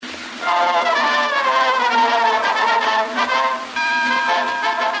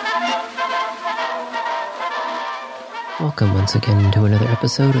Welcome once again to another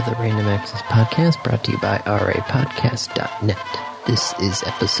episode of the Random Access Podcast, brought to you by rapodcast.net. This is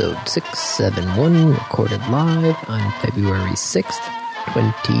episode 671, recorded live on February 6th,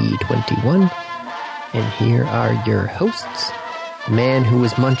 2021. And here are your hosts. The man who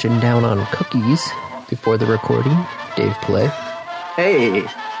was munching down on cookies before the recording, Dave Play. Hey!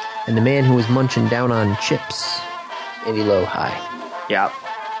 And the man who was munching down on chips, Andy Lowe. Hi. Yep.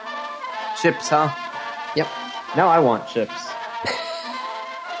 Chips, huh? Yep. Now I want chips.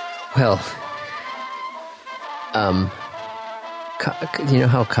 Well, you know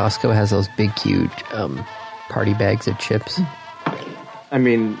how Costco has those big, huge party bags of chips? I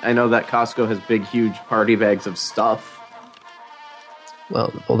mean, I know that Costco has big, huge party bags of stuff.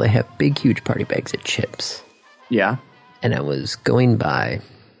 Well, they have big, huge party bags of chips. Yeah. And I was going by,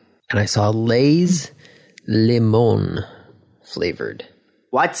 and I saw Lay's Limon flavored.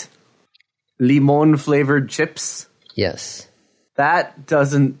 What? Limon flavored chips? Yes. That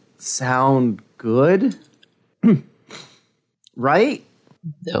doesn't sound good. Right?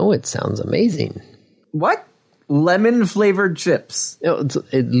 No, it sounds amazing. What? Lemon flavored chips? No, it's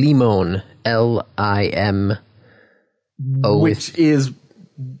Limon. L-I-M-O. Which is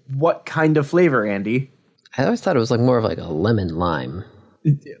what kind of flavor, Andy? I always thought it was more of a lemon lime.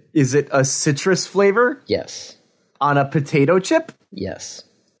 Is it a citrus flavor? Yes. On a potato chip? Yes.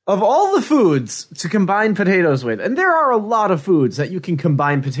 Of all the foods to combine potatoes with, and there are a lot of foods that you can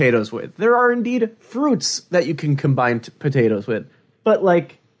combine potatoes with. There are indeed fruits that you can combine potatoes with. But,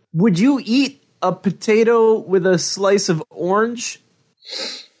 would you eat a potato with a slice of orange?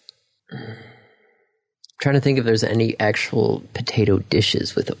 I'm trying to think if there's any actual potato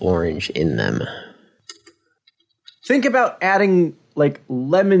dishes with orange in them. Think about adding,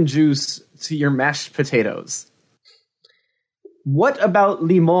 lemon juice to your mashed potatoes. What about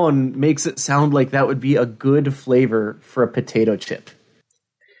limon makes it sound like that would be a good flavor for a potato chip?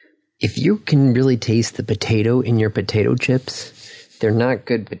 If you can really taste the potato in your potato chips, they're not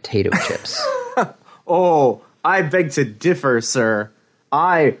good potato chips. Oh, I beg to differ, sir.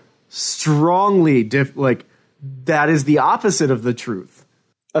 I strongly that is the opposite of the truth.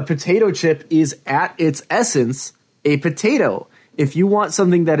 A potato chip is at its essence a potato. If you want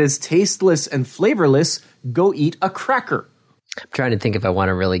something that is tasteless and flavorless, go eat a cracker. I'm trying to think if I want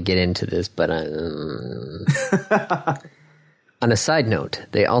to really get into this, but on a side note,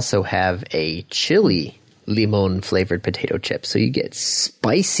 they also have a chili limon flavored potato chip, so you get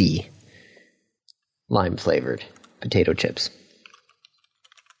spicy lime flavored potato chips.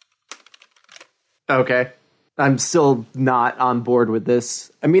 Okay. I'm still not on board with this.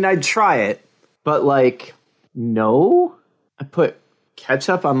 I mean, I'd try it, but no. I put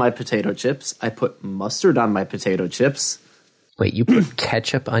ketchup on my potato chips. I put mustard on my potato chips. Wait, you put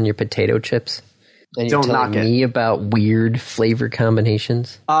ketchup on your potato chips? And you're telling me about weird flavor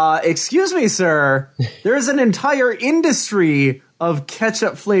combinations? Excuse me, sir. There's an entire industry of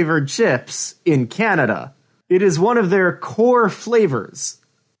ketchup-flavored chips in Canada. It is one of their core flavors.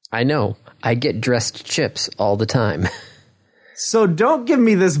 I know. I get dressed chips all the time. So don't give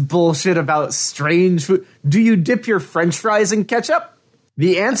me this bullshit about strange food. Do you dip your French fries in ketchup?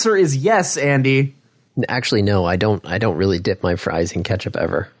 The answer is yes, Andy. Actually, no, I don't really dip my fries in ketchup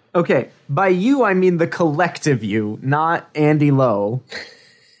ever. Okay, by you, I mean the collective you, not Andy Lowe.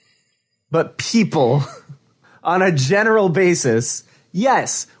 But people, on a general basis,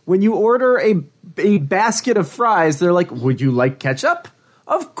 yes, when you order a basket of fries, they're like, would you like ketchup?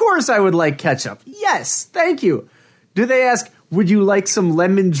 Of course I would like ketchup. Yes, thank you. Do they ask, would you like some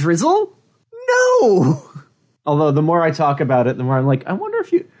lemon drizzle? No! Although the more I talk about it, the more I'm like, I wonder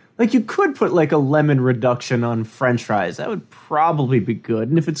if you could put a lemon reduction on French fries. That would probably be good.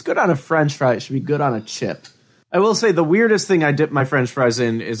 And if it's good on a French fry, it should be good on a chip. I will say the weirdest thing I dip my French fries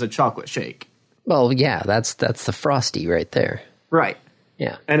in is a chocolate shake. Well, yeah, that's the Frosty right there. Right.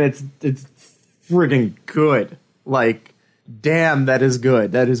 Yeah. And it's friggin' good. Damn, that is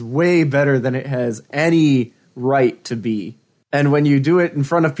good. That is way better than it has any right to be. And when you do it in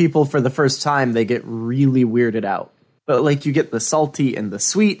front of people for the first time, they get really weirded out. But you get the salty and the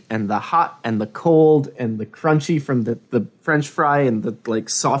sweet and the hot and the cold and the crunchy from the French fry and the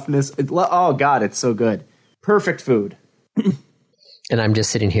softness. Oh God, it's so good. Perfect food. And I'm just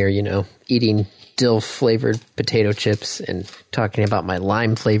sitting here, eating dill flavored potato chips and talking about my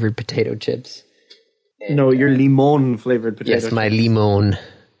lime flavored potato chips. No, your limon flavored potato chips. Yes, my limon.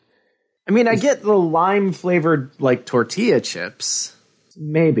 I mean, I get the lime flavored tortilla chips.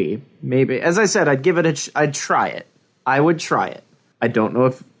 Maybe. As I said, I'd try it. I would try it. I don't know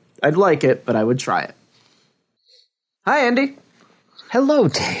if I'd like it, but I would try it. Hi, Andy. Hello,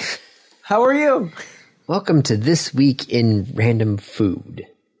 Dave. How are you? Welcome to This Week in Random Food.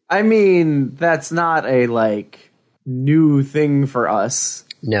 I mean, that's not a, new thing for us.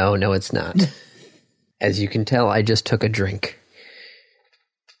 No, it's not. As you can tell, I just took a drink.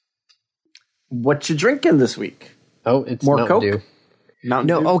 What you drinking this week? Oh, it's more Mountain Coke? Dew. Mountain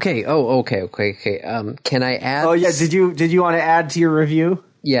No, Dew? okay. Oh, okay. Can I add? Oh, yeah. Did you want to add to your review?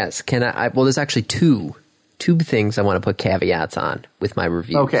 Yes. Can I? Well, there's actually two things I want to put caveats on with my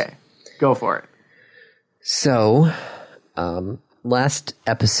reviews. Okay, go for it. So, last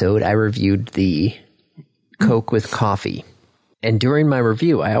episode I reviewed the Coke with coffee, and during my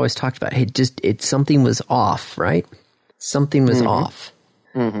review, I always talked about, hey, something was off, right? Something was off.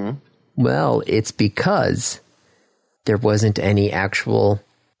 Mm-hmm. Well, it's because there wasn't any actual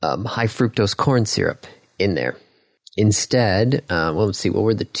high fructose corn syrup in there. Instead, let's see, what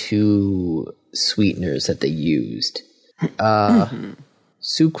were the two sweeteners that they used?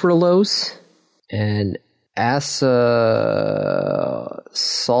 Sucralose and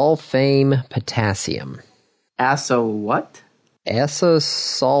asasulfame potassium. What?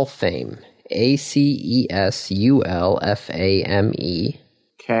 Asasulfame. ACESULFAME.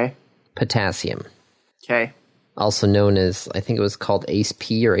 Okay. Potassium. Okay. Also known as, I think it was called Ace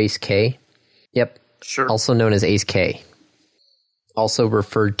P or Ace K. Yep. Sure. Also known as Ace K. Also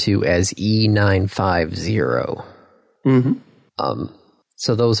referred to as E950. Mm-hmm.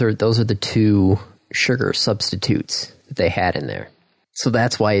 So those are the two sugar substitutes that they had in there. So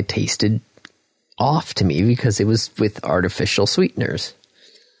that's why it tasted off to me, because it was with artificial sweeteners.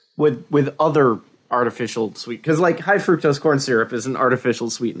 With other artificial sweet, because high fructose corn syrup is an artificial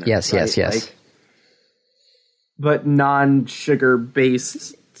sweetener. Yes, right? yes. But non-sugar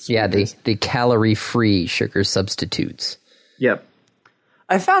based. Yeah, the calorie-free sugar substitutes. Yep.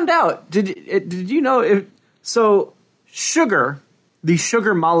 I found out. Did you know sugar, the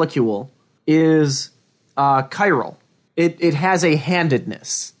sugar molecule, is chiral. It has a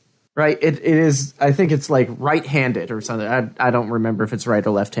handedness, right? It is. I think it's right-handed or something. I don't remember if it's right or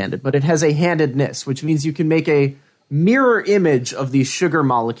left-handed, but it has a handedness, which means you can make a mirror image of the sugar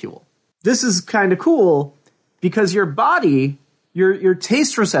molecule. This is kind of cool because your body, your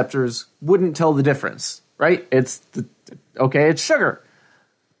taste receptors wouldn't tell the difference, right? It's sugar.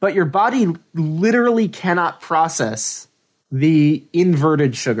 But your body literally cannot process the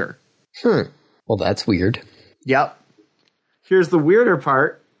inverted sugar. Well, that's weird. Yep. Here's the weirder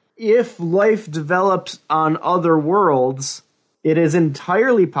part. If life develops on other worlds, it is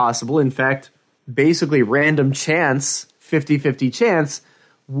entirely possible, in fact, basically random chance, 50-50 chance,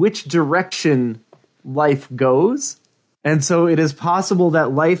 which direction life goes. And so it is possible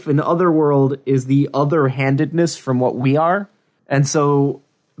that life in other world is the other-handedness from what we are. And so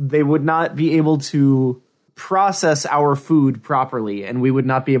they would not be able to process our food properly, and we would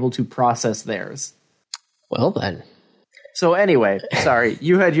not be able to process theirs. Well, then. So anyway, sorry,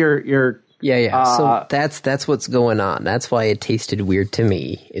 you had your Yeah. So that's what's going on. That's why it tasted weird to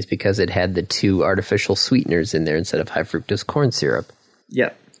me, is because it had the two artificial sweeteners in there instead of high fructose corn syrup.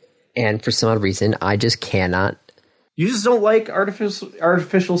 Yep. And for some odd reason, I just cannot. You just don't like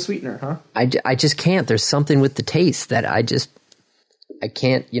artificial sweetener, huh? I just can't. There's something with the taste that I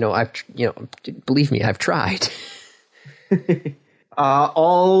can't. Believe me, I've tried.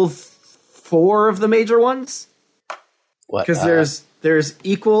 All four of the major ones. What? Because there's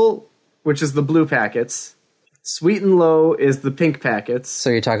Equal, which is the blue packets. Sweet and Low is the pink packets. So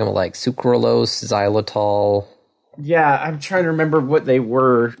you're talking about sucralose, xylitol. Yeah, I'm trying to remember what they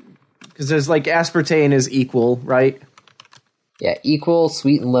were. Because there's aspartame is Equal, right? Yeah, Equal,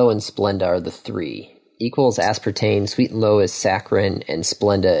 Sweet and Low, and Splenda are the three. Equal is aspartame, Sweet and Low is saccharin, and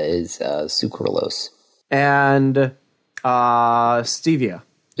Splenda is sucralose. And stevia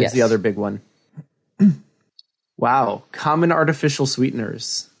is the other big one. Wow, common artificial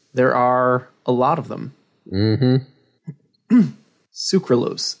sweeteners. There are a lot of them. Mm-hmm.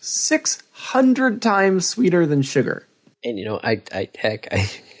 Sucralose, 600 times sweeter than sugar. And I've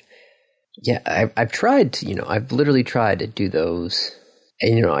tried to, I've literally tried to do those.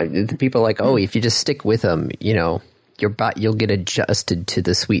 And, the people are like, oh, if you just stick with them, you'll get adjusted to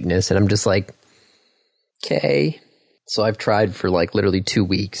the sweetness. And I'm just like, okay. So I've tried for literally 2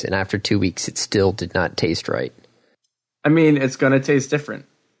 weeks. And after 2 weeks, it still did not taste right. I mean, it's going to taste different.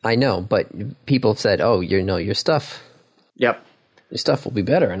 I know, but people have said, oh, your stuff. Yep. Your stuff will be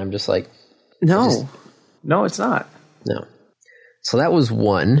better. And I'm just like, no, it's not. No. So that was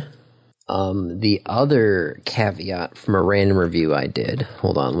one. The other caveat from a random review I did.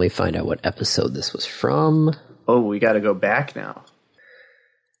 Hold on, let me find out what episode this was from. Oh, we got to go back now.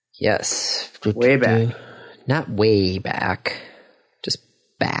 Yes. Way back. Not way back. Just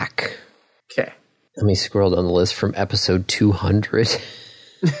back. Okay. Let me scroll down the list from episode 200.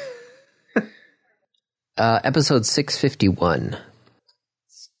 Episode 651.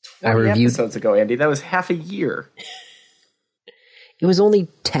 I reviewed episodes ago, Andy. That was half a year. It was only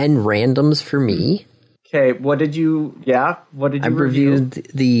 10 randoms for me. Okay, what did you review? I reviewed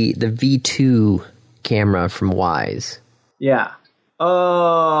the V2 camera from Wyze. Yeah.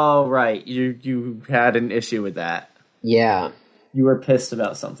 Oh, right. You had an issue with that. Yeah. You were pissed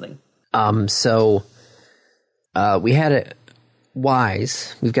about something. So we had a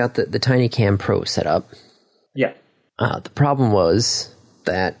Wyze. We've got the Tiny-Cam Pro set up. Yeah. The problem was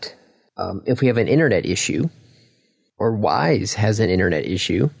that if we have an internet issue, or Wyze has an internet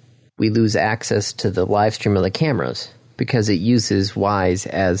issue, we lose access to the live stream of the cameras because it uses Wyze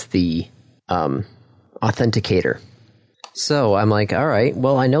as the authenticator. So I'm like, all right,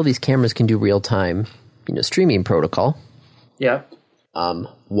 well, I know these cameras can do real-time, streaming protocol. Yeah.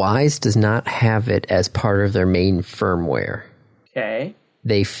 Wyze does not have it as part of their main firmware. Okay.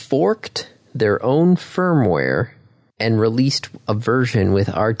 They forked their own firmware and released a version with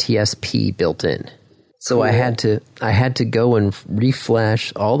RTSP built in. So cool. I had to go and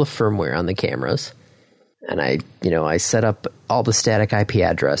reflash all the firmware on the cameras, and I set up all the static IP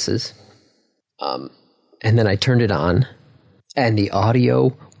addresses, and then I turned it on, and the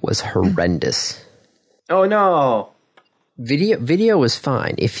audio was horrendous. Oh no! Video was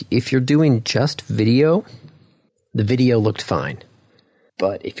fine. If you're doing just video, the video looked fine.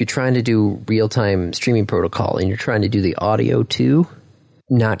 But if you're trying to do real-time streaming protocol and you're trying to do the audio too,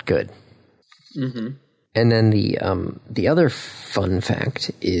 not good. Mm-hmm. And then the other fun fact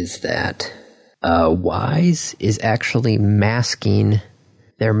is that Wyze is actually masking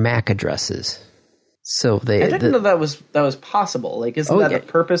their MAC addresses. So I didn't know that was possible. Like, isn't that the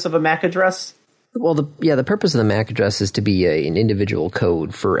purpose of a MAC address? Well, the purpose of the MAC address is to be an individual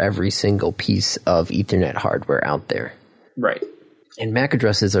code for every single piece of Ethernet hardware out there. Right. And MAC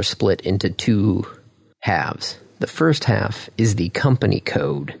addresses are split into two halves. The first half is the company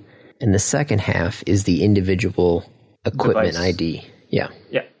code, and the second half is the individual equipment device ID. Yeah.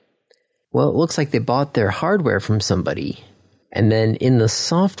 Yeah. Well, it looks like they bought their hardware from somebody, and then in the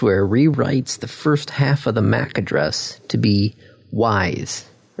software rewrites the first half of the MAC address to be Wyze,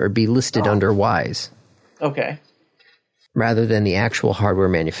 or be listed under Wyze. Okay. Rather than the actual hardware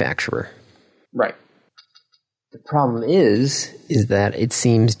manufacturer. Right. The problem is that it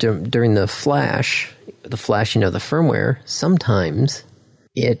seems during the flashing of the firmware, sometimes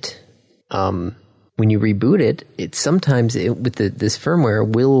it, when you reboot it sometimes with this firmware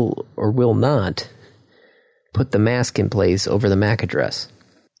will or will not put the mask in place over the MAC address.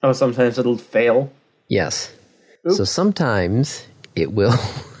 Oh, sometimes it'll fail? Yes. Oops. So sometimes it will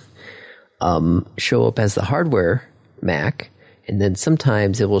show up as the hardware MAC, and then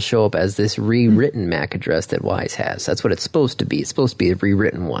sometimes it will show up as this rewritten MAC address that Wyze has. That's what it's supposed to be. It's supposed to be a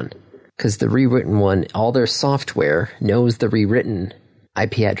rewritten one. Because the rewritten one, all their software knows the rewritten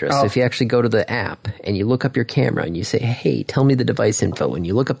IP address. So if you actually go to the app and you look up your camera and you say, hey, tell me the device info, and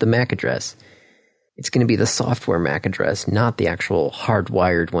you look up the MAC address, it's going to be the software MAC address, not the actual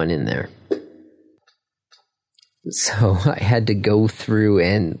hardwired one in there. So I had to go through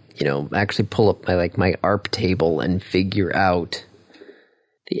and, actually pull up my ARP table and figure out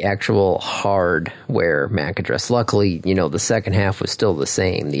the actual hardware MAC address. Luckily, the second half was still the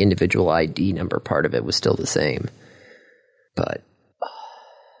same. The individual ID number part of it was still the same. But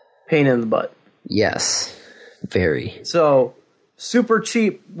pain in the butt. Yes, very. So, super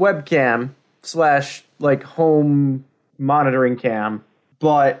cheap webcam / home monitoring cam,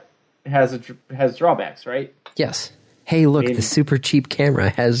 but has drawbacks, right? Yes. Hey, look, the super cheap camera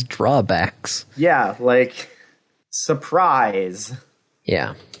has drawbacks. Yeah, surprise.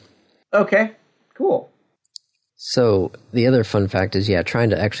 Yeah. Okay, cool. So the other fun fact is, trying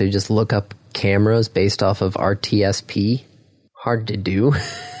to actually just look up cameras based off of RTSP, hard to do.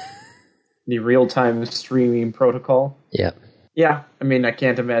 The real-time streaming protocol? Yeah. Yeah, I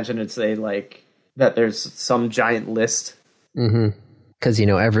can't imagine it's that there's some giant list. Mm-hmm. Because,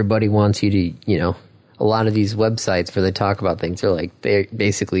 everybody wants you to, a lot of these websites where they talk about things are they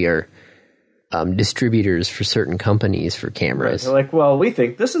basically are distributors for certain companies for cameras. They're well, we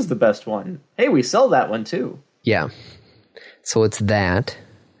think this is the best one. Hey, we sell that one too. Yeah. So it's that.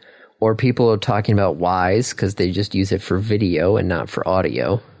 Or people are talking about Wyze because they just use it for video and not for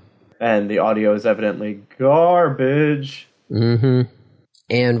audio. And the audio is evidently garbage. Mm-hmm.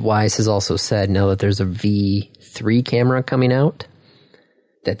 And Wyze has also said now that there's a V3 camera coming out,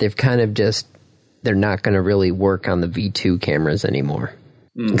 that they've kind of they're not going to really work on the V2 cameras anymore,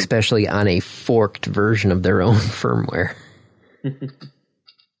 especially on a forked version of their own firmware.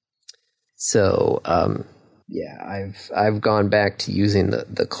 So, yeah, I've gone back to using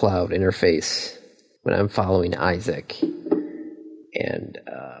the cloud interface when I'm following Isaac, and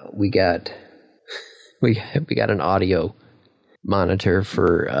we got an audio monitor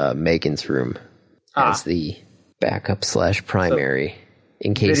for Megan's room as the backup / primary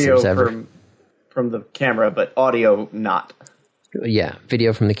in case Video there's ever from the camera, but audio not. Yeah,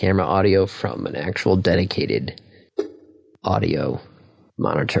 video from the camera, audio from an actual dedicated audio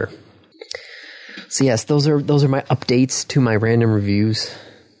monitor. So yes, those are my updates to my random reviews.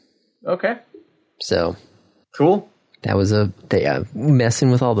 Okay. So cool. That was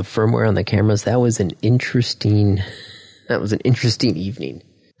messing with all the firmware on the cameras. That was an interesting evening.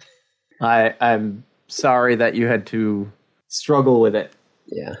 I'm sorry that you had to struggle with it.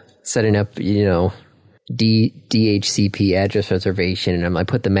 Yeah, setting up DHCP address reservation, and I'm like,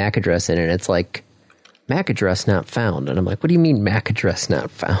 put the MAC address in, and it's like, MAC address not found, and I'm like, what do you mean MAC address not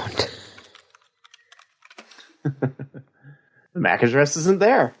found? The MAC address isn't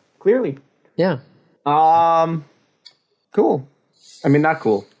there, clearly. Yeah. Cool. I mean, not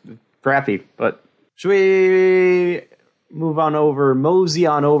cool. Crappy, but should we mosey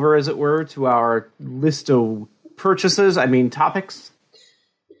on over, as it were, to our list of purchases? I mean, topics?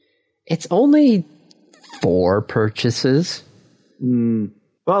 It's only 4 purchases.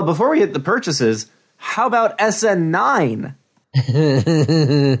 Well, before we hit the purchases, how about SN9?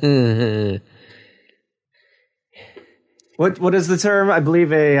 What is the term? I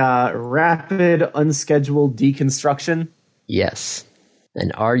believe a rapid unscheduled deconstruction. Yes,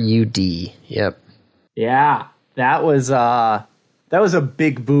 an RUD. Yep. Yeah, that was a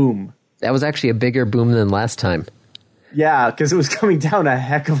big boom. That was actually a bigger boom than last time. Yeah, because it was coming down a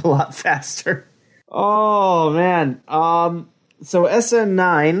heck of a lot faster. Oh man. So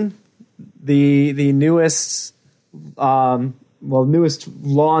SN9, the newest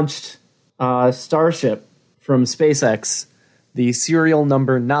launched Starship from SpaceX, the serial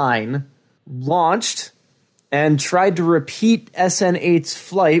number 9, launched and tried to repeat SN8's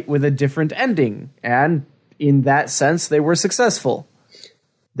flight with a different ending. And in that sense, they were successful.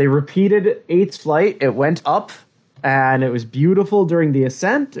 They repeated 8's flight. It went up, and it was beautiful during the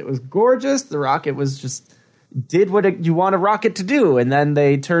ascent. It was gorgeous. The rocket was just did what you want a rocket to do. And then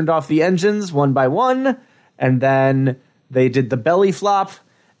they turned off the engines one by one, and then they did the belly flop,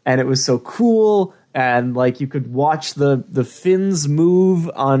 and it was so cool. And like you could watch the fins move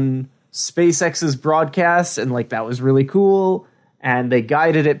on SpaceX's broadcast, and like that was really cool. And they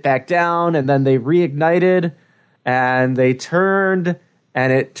guided it back down, and then they reignited, and they turned,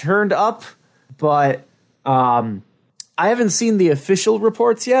 and it turned up. But I haven't seen the official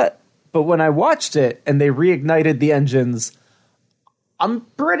reports yet. But when I watched it and they reignited the engines, I'm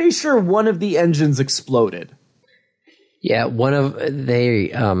pretty sure one of the engines exploded. Yeah,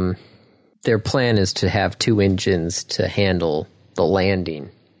 their plan is to have 2 engines to handle the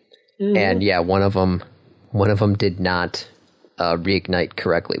landing. Mm-hmm. And yeah, one of them did not reignite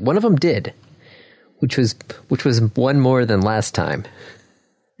correctly. One of them did, which was one more than last time.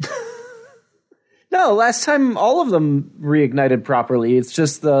 No, last time all of them reignited properly. It's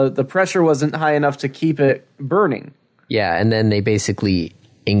just the pressure wasn't high enough to keep it burning. Yeah, and then they basically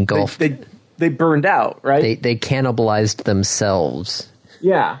engulfed. They burned out, right? They cannibalized themselves.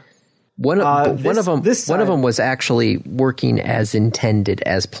 Yeah. One of them was actually working as intended,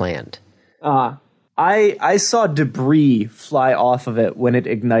 as planned. I saw debris fly off of it when it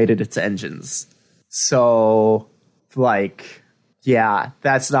ignited its engines. So, like, yeah,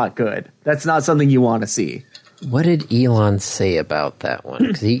 that's not good. That's not something you want to see. What did Elon say about that one?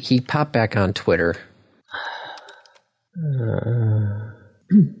 Because he popped back on Twitter.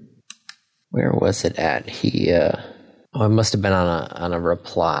 Where was it at? It must have been on a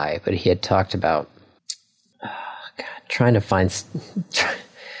reply, but he had talked about trying to find.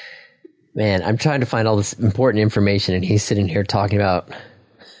 Man, I'm trying to find all this important information, and he's sitting here talking about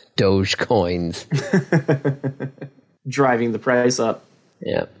Dogecoins. Driving the price up.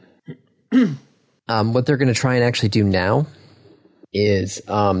 Yeah. What they're going to try and actually do now is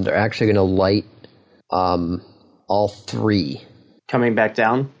they're actually going to light all 3. Coming back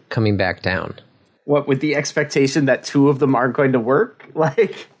down? Coming back down. What, with the expectation that 2 of them aren't going to work?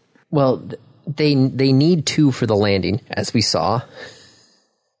 Like, well, they need 2 for the landing, as we saw.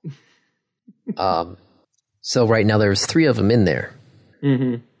 So right now there's 3 of them in there.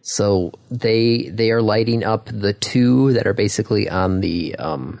 Mm-hmm. So they are lighting up the 2 that are basically on the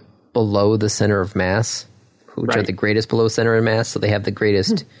below the center of mass, which are the greatest below center of mass. So they have the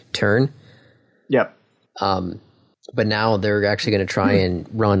greatest turn. Yep. But now they're actually going to try and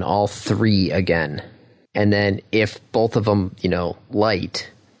run all 3 again. And then if both of them,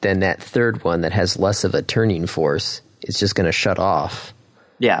 light, then that third one that has less of a turning force is just going to shut off.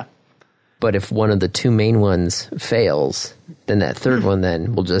 Yeah. But if one of the two main ones fails, then that third one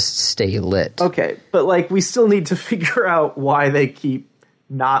then will just stay lit. Okay, but like we still need to figure out why they keep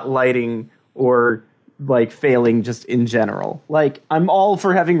not lighting or like failing just in general. Like I'm all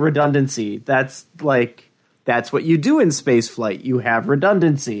for having redundancy. That's what you do in space flight. You have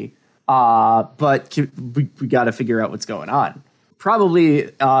redundancy. But we got to figure out what's going on.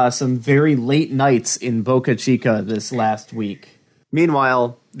 Probably some very late nights in Boca Chica this last week.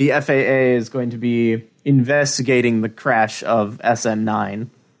 Meanwhile, the FAA is going to be investigating the crash of SN9.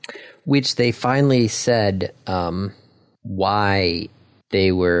 Which they finally said why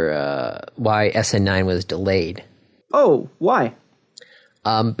SN9 was delayed. Oh, why?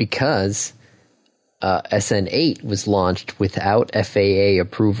 Because SN8 was launched without FAA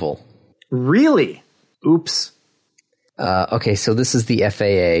approval. Really? Oops. Okay, so this is the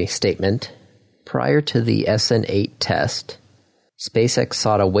FAA statement. Prior to the SN8 test, SpaceX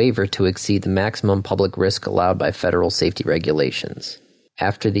sought a waiver to exceed the maximum public risk allowed by federal safety regulations.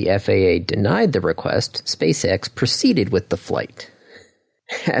 After the FAA denied the request, SpaceX proceeded with the flight.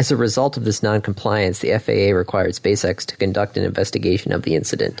 As a result of this noncompliance, the FAA required SpaceX to conduct an investigation of the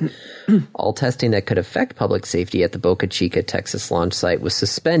incident. All testing that could affect public safety at the Boca Chica, Texas launch site was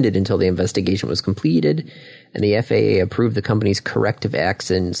suspended until the investigation was completed, and the FAA approved the company's corrective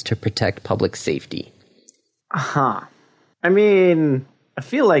actions to protect public safety. Uh-huh. I mean, I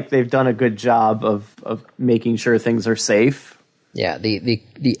feel like they've done a good job of making sure things are safe. Yeah, the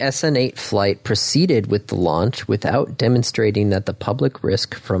SN8 flight proceeded with the launch without demonstrating that the public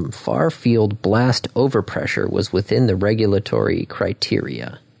risk from far-field blast overpressure was within the regulatory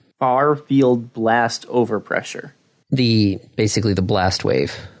criteria. Far-field blast overpressure. Basically the blast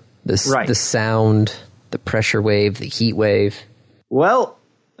wave. The sound, the pressure wave, the heat wave. Well,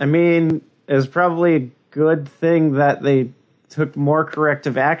 I mean, it's probably a good thing that they took more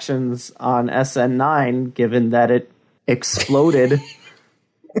corrective actions on SN9, given that it exploded.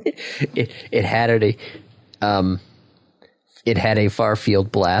 It had a far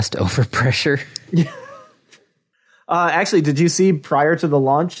field blast overpressure. Actually, did you see prior to the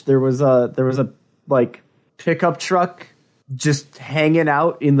launch there was a like pickup truck just hanging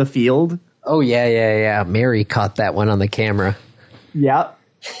out in the field? Oh yeah. Mary caught that one on the camera. Yeah.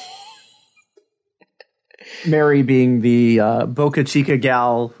 Mary being the Boca Chica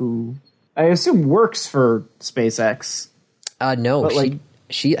gal who I assume works for SpaceX. No, but I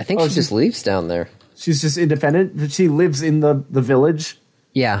think she just lives down there. She's just independent? She lives in the village?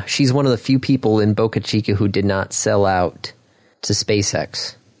 Yeah, she's one of the few people in Boca Chica who did not sell out to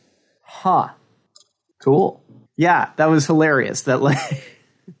SpaceX. Huh. Cool. Yeah, that was hilarious. That like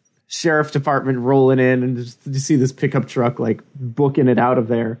sheriff department rolling in and just you see this pickup truck like booking it out of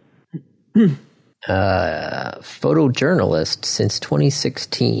there. Photojournalist since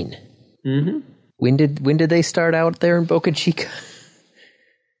 2016. Mm-hmm. When did they start out there in Boca Chica?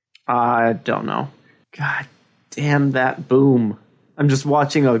 I don't know. God damn that boom. I'm just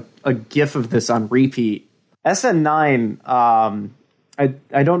watching a GIF of this on repeat. SN9,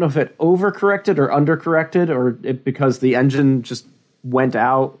 I don't know if it overcorrected or undercorrected or because the engine just went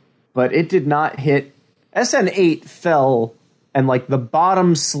out, but it did not hit. SN8 fell and like the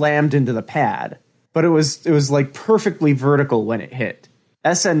bottom slammed into the pad, but it was like perfectly vertical when it hit.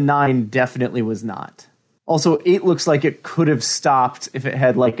 SN9 definitely was not. Also, 8 looks like it could have stopped if it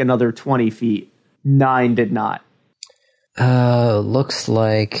had like another 20 feet. 9 did not. Looks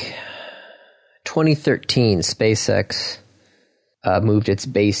like 2013 SpaceX moved its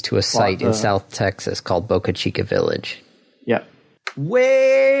base to a site in South Texas called Boca Chica Village. Yep.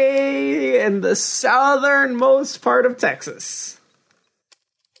 Way in the southernmost part of Texas.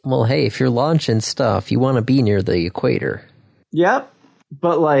 Well, hey, if you're launching stuff, you want to be near the equator. Yep.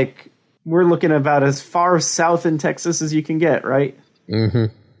 But, like, we're looking about as far south in Texas as you can get, right? Mm-hmm.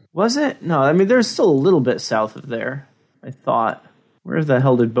 Was it? No, I mean, there's still a little bit south of there, I thought. Where the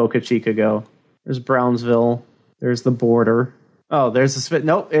hell did Boca Chica go? There's Brownsville. There's the border. Oh, there's the spit.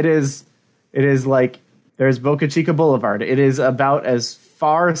 Nope, it is like, there's Boca Chica Boulevard. It is about as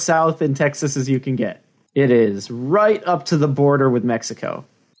far south in Texas as you can get. It is right up to the border with Mexico.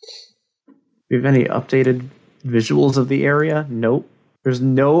 Do you have any updated visuals of the area? Nope. There's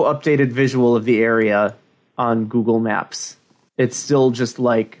no updated visual of the area on Google Maps. It's still just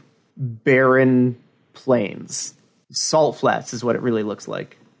like barren plains. Salt flats is what it really looks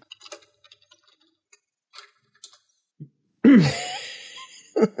like.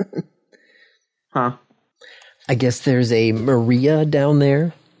 Huh. I guess there's a Maria down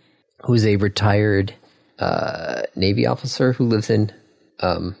there who's a retired Navy officer who lives in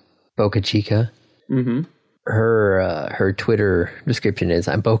Boca Chica. Mm-hmm. Her Twitter description is,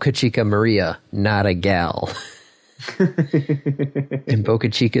 "I'm Boca Chica Maria, not a gal." And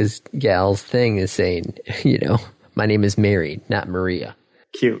Boca Chica's gal's thing is saying, my name is Mary, not Maria.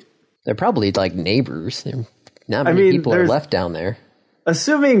 Cute. They're probably like neighbors. Not many people are left down there.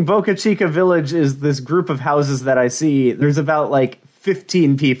 Assuming Boca Chica Village is this group of houses that I see, there's about like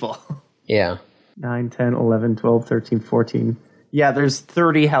 15 people. Yeah. 9, 10, 11, 12, 13, 14. Yeah, there's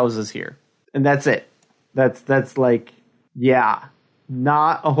 30 houses here. And that's it. That's like, yeah,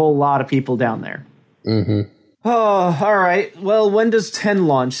 not a whole lot of people down there. Mm-hmm. Oh, all right. Well, when does 10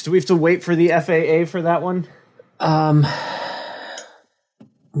 launch? Do we have to wait for the FAA for that one?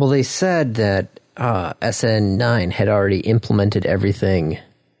 Well, they said that SN9 had already implemented everything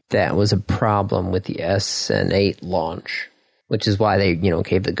that was a problem with the SN8 launch, which is why they,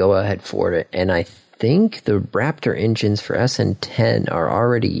 gave the go-ahead for it. And I think the Raptor engines for SN10 are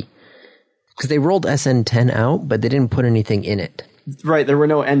already... Because they rolled SN10 out, but they didn't put anything in it. Right, there were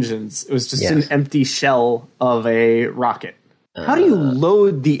no engines. It was just an empty shell of a rocket. How do you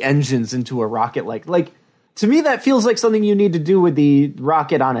load the engines into a rocket? Like, to me, that feels like something you need to do with the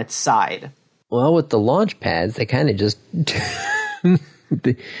rocket on its side. Well, with the launch pads, they kind of just...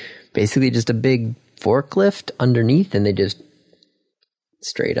 basically just a big forklift underneath, and they just...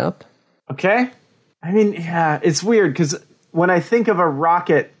 straight up. Okay. I mean, yeah, it's weird, because when I think of a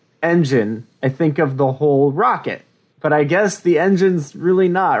rocket engine, I think of the whole rocket. But I guess the engine's really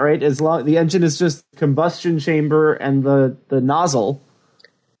not, right? The engine is just combustion chamber and the nozzle.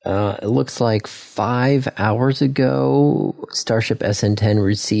 It looks like 5 hours ago, Starship SN10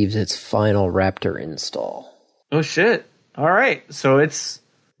 receives its final Raptor install. Oh, shit. All right. So it's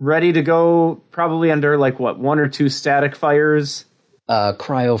ready to go probably under, 1 or 2 static fires?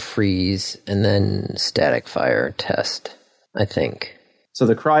 Cryo freeze and then static fire test, I think. So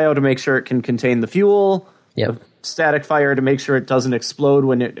the cryo to make sure it can contain the fuel. Yep. The static fire to make sure it doesn't explode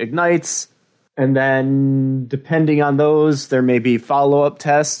when it ignites. And then, depending on those, there may be follow-up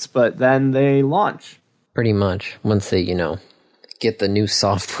tests, but then they launch. Pretty much. Once they, get the new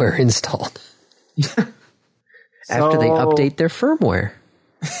software installed. After they update their firmware.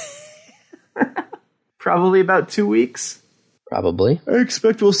 Probably about 2 weeks. Probably. I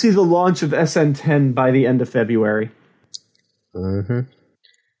expect we'll see the launch of SN10 by the end of February. Mm-hmm.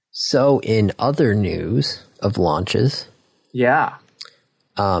 So, in other news of launches... Yeah.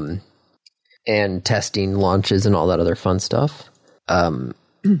 And testing launches and all that other fun stuff. NASA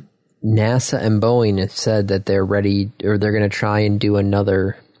and Boeing have said that they're ready, or they're going to try and do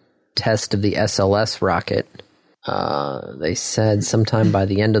another test of the SLS rocket. They said sometime by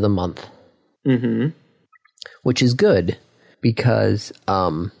the end of the month. Mm-hmm. Which is good, because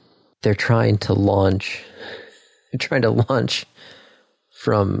they're trying to launch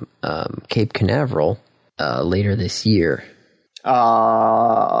from Cape Canaveral later this year.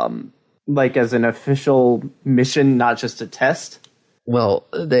 As an official mission, not just a test? Well,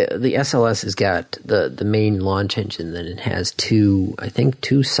 the SLS has got the main launch engine, then it has two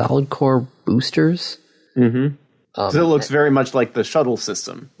solid core boosters. Mm-hmm. So it looks very much like the shuttle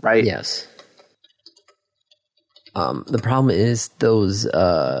system, right? Yes. The problem is those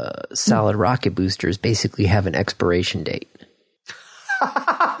solid rocket boosters basically have an expiration date.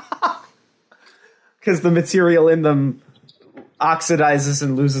 Because the material in them oxidizes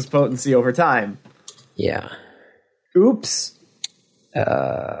and loses potency over time. Yeah. Oops.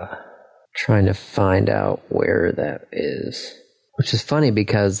 Trying to find out where that is. Which is funny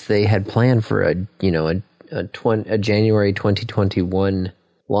because they had planned for a January 2021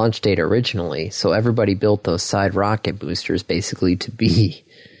 launch date originally, so everybody built those side rocket boosters basically to be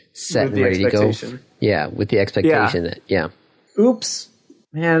set and ready to go. Yeah, with the expectation that, yeah. Oops.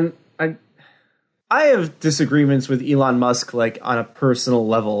 Man, I have disagreements with Elon Musk, on a personal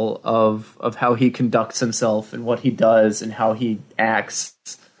level of how he conducts himself and what he does and how he acts.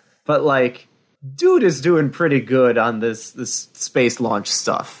 But, dude is doing pretty good on this space launch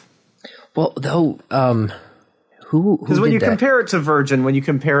stuff. Well, though, because when you compare it to Virgin, when you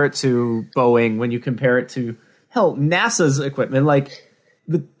compare it to Boeing, when you compare it to, hell, NASA's equipment,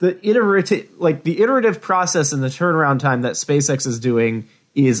 the iterative process and the turnaround time that SpaceX is doing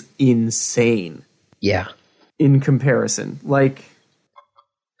is insane. Yeah. In comparison.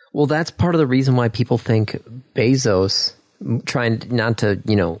 Well, that's part of the reason why people think Bezos, trying not to,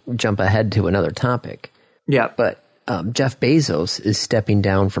 jump ahead to another topic. Yeah. But Jeff Bezos is stepping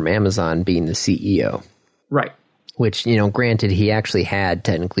down from Amazon being the CEO. Right. Which, granted, he actually had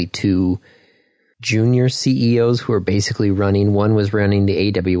technically 2 junior CEOs who were basically running. One was running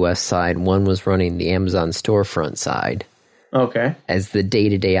the AWS side, one was running the Amazon storefront side. Okay. as the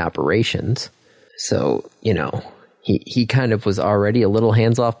day-to-day operations. So, he kind of was already a little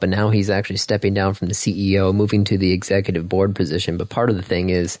hands-off, but now he's actually stepping down from the CEO, moving to the executive board position. But part of the thing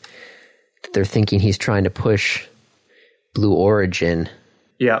is that they're thinking he's trying to push Blue Origin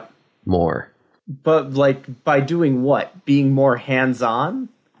more. But, by doing what? Being more hands-on?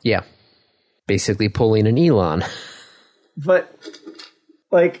 Yeah. Basically pulling an Elon. But,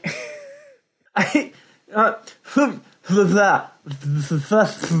 I...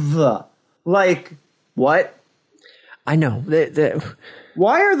 what? I know.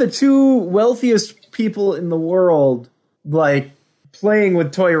 Why are the two wealthiest people in the world, playing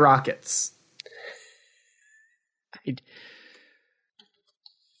with toy rockets?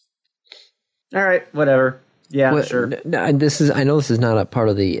 All right, whatever. Yeah, well, sure. I know this is not a part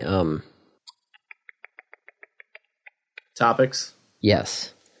of the topics.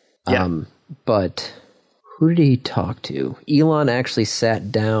 Yes. Yeah. But who did he talk to? Elon actually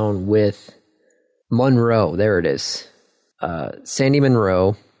sat down with Munro. There it is. Sandy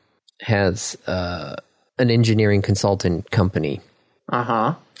Munro has an engineering consultant company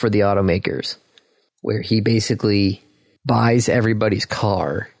for the automakers, where he basically buys everybody's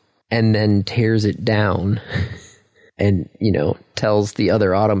car and then tears it down and, tells the other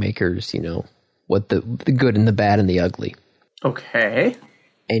automakers, what the good and the bad and the ugly. Okay.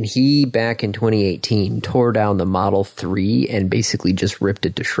 And he, back in 2018, tore down the Model 3 and basically just ripped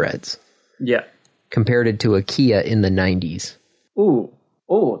it to shreds. Yeah. Compared it to a Kia in the 90s. Ooh,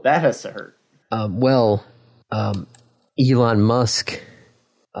 that has to hurt. Elon Musk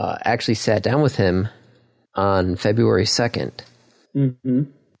actually sat down with him on February 2nd. Mm-hmm.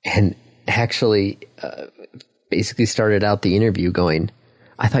 And actually basically started out the interview going,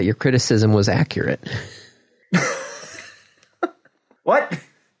 I thought your criticism was accurate. What?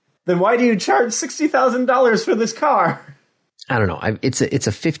 Then why do you charge $60,000 for this car? I don't know. It's a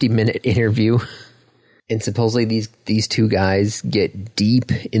 50-minute interview. And supposedly these two guys get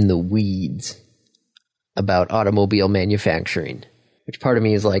deep in the weeds about automobile manufacturing. Which part of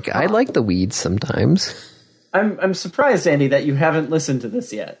me is like, I like the weeds sometimes. I'm surprised, Andy, that you haven't listened to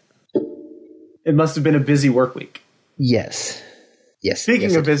this yet. It must have been a busy work week. Yes.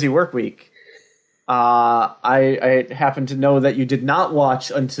 Speaking of busy work week, I happen to know that you did not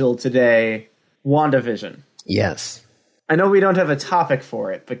watch until today WandaVision. Yes. I know we don't have a topic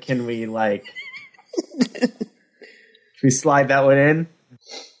for it, but can we should we slide that one in?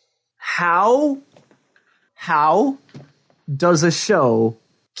 How does a show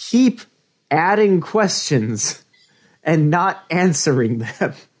keep adding questions and not answering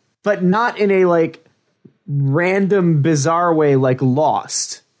them, but not in a random bizarre way like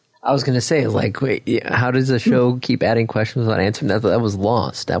Lost? I was going to say, wait, how does a show keep adding questions without answering? That was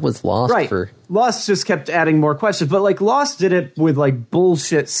Lost. That was Lost. Right. Lost just kept adding more questions, but Lost did it with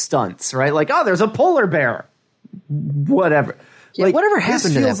bullshit stunts, right? There's a polar bear. Whatever. Yeah, whatever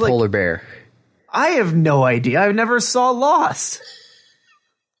happened to that polar bear? I have no idea. I never saw Lost.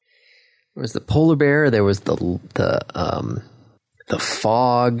 There was the polar bear. There was the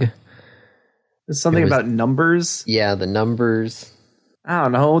fog. There's something about numbers. Yeah, the numbers. I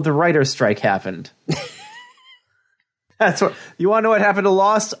don't know. The writer's strike happened. That's what you want to know. What happened to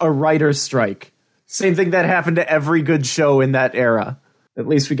Lost? A writer's strike. Same thing that happened to every good show in that era. At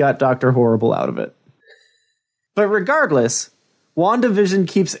least we got Dr. Horrible out of it. But regardless, WandaVision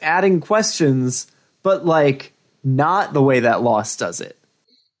keeps adding questions, but not the way that Lost does it.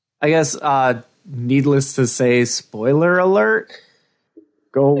 I guess, needless to say, spoiler alert.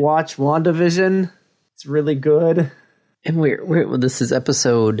 Go watch WandaVision. It's really good. And this is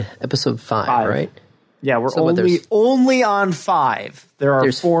episode 5, right? Yeah, we're only on 5.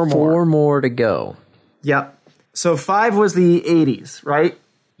 There's 4 more. 4 more to go. Yep. So 5 was the 80s, right?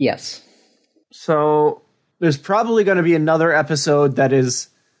 Yes. So there's probably going to be another episode that is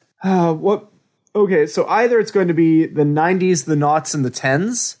what? Okay, so either it's going to be the 90s, the noughts, and the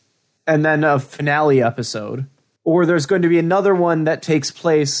 10s, and then a finale episode, or there's going to be another one that takes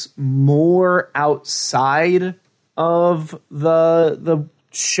place more outside of the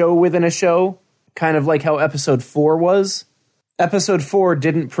show within a show, kind of like how episode 4 was. Episode 4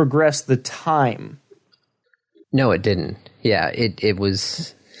 didn't progress the time. No, it didn't. Yeah, it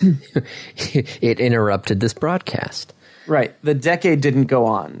was it interrupted this broadcast. Right. The decade didn't go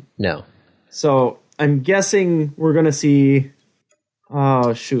on. No. So I'm guessing we're going to see,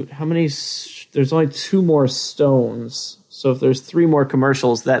 oh shoot, how many, there's only 2 more stones. So if there's 3 more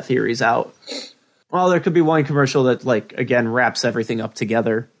commercials, that theory's out. Well, there could be one commercial that, again, wraps everything up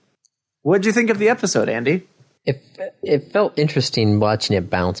together. What'd you think of the episode, Andy? It felt interesting watching it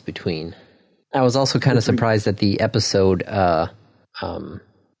bounce between I was also kind of surprised that the episode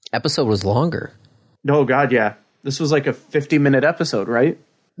was longer. Oh, God, yeah. This was like a 50-minute episode, right?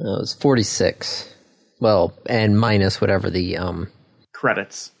 It was 46. Well, and minus whatever the...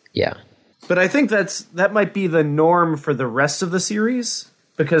 credits. Yeah. But I think that might be the norm for the rest of the series,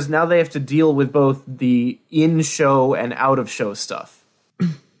 because now they have to deal with both the in-show and out-of-show stuff.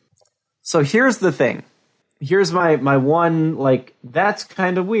 So here's the thing. Here's my one, like, that's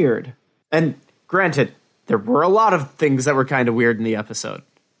kind of weird. And granted, there were a lot of things that were kind of weird in the episode.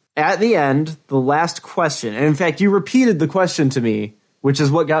 At the end, the last question, and in fact, you repeated the question to me, which is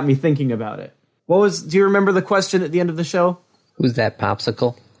what got me thinking about it. Do you remember the question at the end of the show? Who's that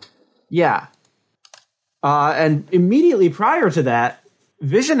popsicle? Yeah. And immediately prior to that,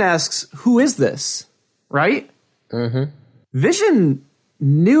 Vision asks, who is this? Right? Mm-hmm. Vision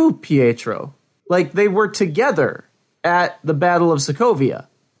knew Pietro. Like, they were together at the Battle of Sokovia.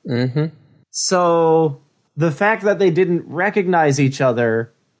 Mm-hmm. So the fact that they didn't recognize each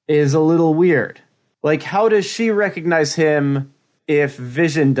other is a little weird. Like, how does she recognize him if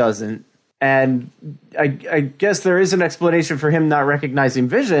Vision doesn't? And I guess there is an explanation for him not recognizing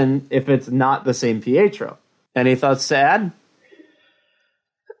Vision if it's not the same Pietro. Any thoughts to add?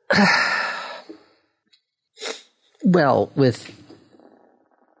 Well, with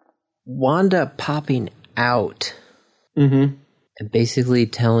Wanda popping out Mm-hmm. and basically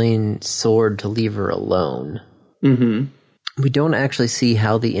telling Sword to leave her alone, Mm-hmm. we don't actually see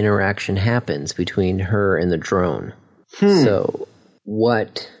how the interaction happens between her and the drone. So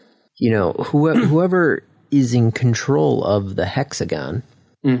what... whoever is in control of the hexagon,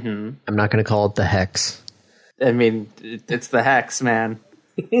 I'm not going to call it the hex. I mean, it's the hex, man.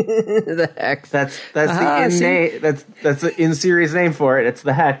 The hex. That's the in-name. That's the in-series name for it. It's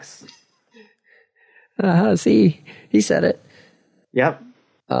the hex. See, he said it. Yep.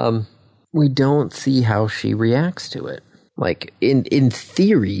 We don't see how she reacts to it. Like, in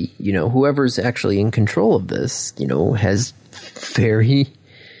theory, whoever's actually in control of this, has very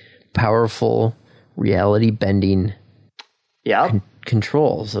powerful reality bending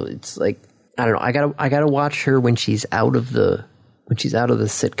control. So it's like, I don't know. I gotta watch her when she's out of the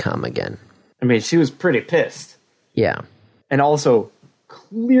sitcom again. I mean, she was pretty pissed. Yeah. And also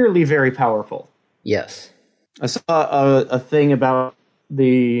clearly very powerful. Yes. I saw a thing about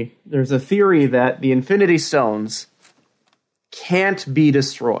there's a theory that the Infinity Stones can't be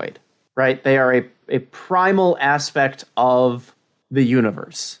destroyed, right? They are a primal aspect of the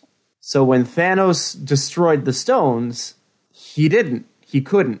universe. So when Thanos destroyed the stones, he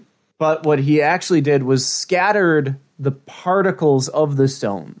couldn't. But what he actually did was scattered the particles of the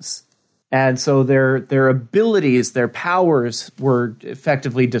stones. And so their abilities, their powers were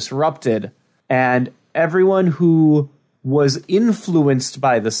effectively disrupted. And everyone who was influenced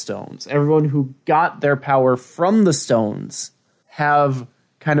by the stones, everyone who got their power from the stones, have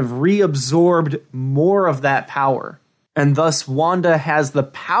kind of reabsorbed more of that power. And thus, Wanda has the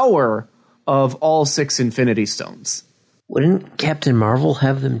power of all 6 Infinity Stones. Wouldn't Captain Marvel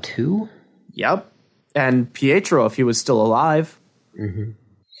have them too? Yep. And Pietro, if he was still alive. Mm-hmm.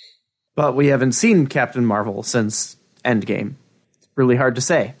 But we haven't seen Captain Marvel since Endgame. It's really hard to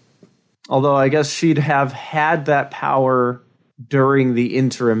say. Although I guess she'd have had that power during the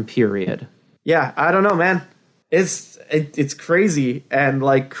interim period. Yeah, I don't know, man. It's crazy. And,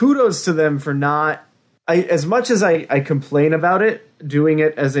 like, kudos to them for not... as much as I complain about it, doing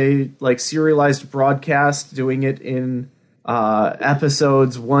it as a serialized broadcast, doing it in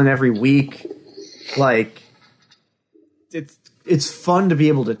episodes, one every week, it's fun to be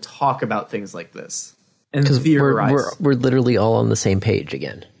able to talk about things like this and theorize. We're literally all on the same page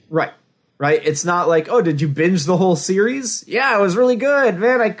again. Right. It's not like, oh, did you binge the whole series? Yeah, it was really good,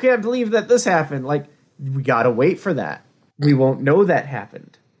 man. I can't believe that this happened. We gotta wait for that. We won't know that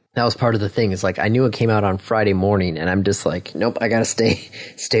happened. That was part of the thing. Is I knew it came out on Friday morning, and I'm just like, nope, I gotta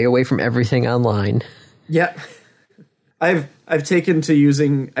stay away from everything online. Yeah, I've taken to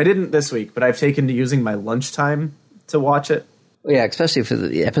using. I didn't this week, but I've taken to using my lunchtime to watch it. Yeah, especially if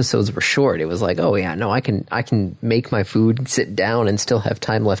the episodes were short. It was like, oh yeah, no, I can make my food, sit down, and still have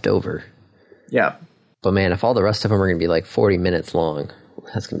time left over. Yeah, but man, if all the rest of them are gonna be 40 minutes long,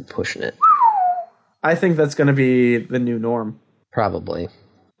 that's gonna be pushing it. I think that's gonna be the new norm. Probably.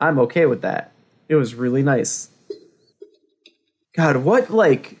 I'm okay with that. It was really nice. God,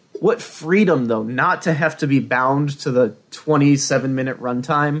 what freedom, though, not to have to be bound to the 27-minute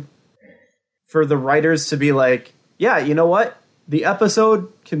runtime. For the writers to be like, yeah, you know what? The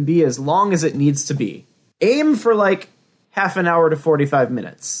episode can be as long as it needs to be. Aim for half an hour to 45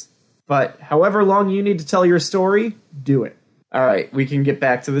 minutes. But however long you need to tell your story, do it. All right, we can get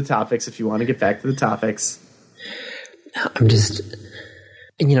back to the topics if you want to get back to the topics. I'm just,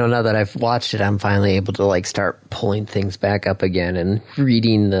 now that I've watched it, I'm finally able to like start pulling things back up again and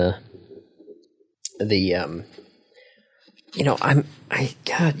reading I'm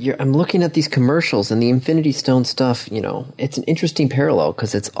looking at these commercials and the Infinity Stone stuff. It's an interesting parallel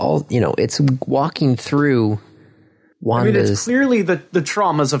because it's all, it's walking through Wanda's. I mean, it's clearly the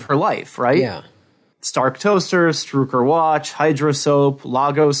traumas of her life, right? Yeah. Stark Toaster, Strucker Watch, Hydro Soap,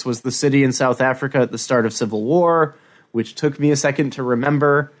 Lagos was the city in South Africa at the start of Civil War, which took me a second to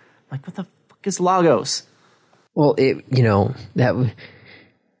remember. Like, what the fuck is Lagos? Well, it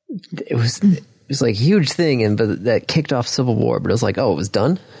was like a huge thing, but that kicked off Civil War. But it was like, oh, it was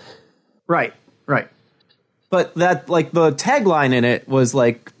done? Right. But that, like, the tagline in it was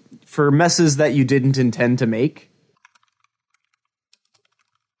like, for messes that you didn't intend to make.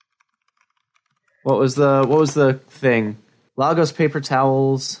 What was the thing? Lagos paper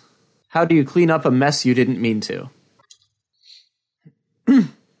towels. How do you clean up a mess you didn't mean to?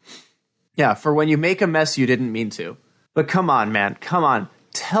 Yeah, for when you make a mess you didn't mean to. But come on, man. Come on.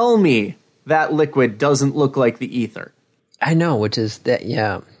 Tell me that liquid doesn't look like the ether. I know, which is that,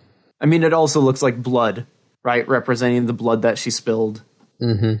 yeah. I mean, it also looks like blood, right? Representing the blood that she spilled.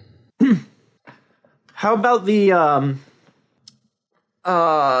 Mm-hmm. How about the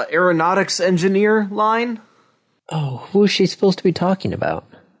aeronautics engineer line? Oh, who is she supposed to be talking about?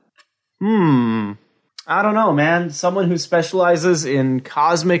 I don't know, man. Someone who specializes in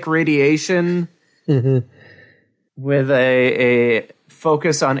cosmic radiation with a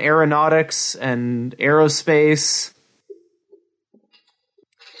focus on aeronautics and aerospace.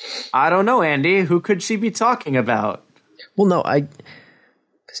 I don't know, Andy. Who could she be talking about? Well, no,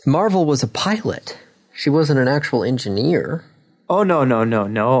 Marvel was a pilot. She wasn't an actual engineer. Oh,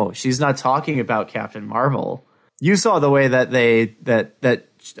 no. She's not talking about Captain Marvel. You saw the way that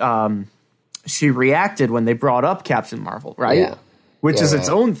she reacted when they brought up Captain Marvel, right? Yeah. Which is its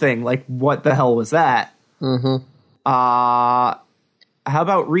own thing. Like, what the hell was that? Mm-hmm. How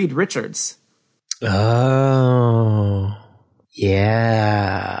about Reed Richards? Oh,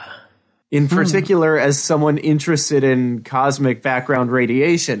 yeah. In particular, as someone interested in cosmic background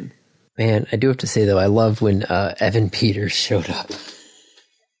radiation. Man, I do have to say, though, I love when Evan Peters showed up.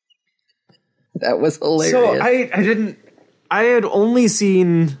 That was hilarious. So I had only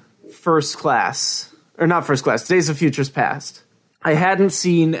seen First Class, or not First Class, Days of Futures Past. I hadn't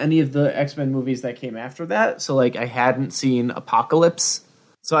seen any of the X-Men movies that came after that, so like I hadn't seen Apocalypse.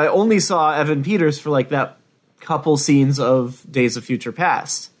 So I only saw Evan Peters for like that couple scenes of Days of Future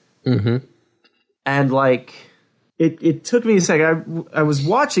Past. Mm-hmm. And like it took me a second. I was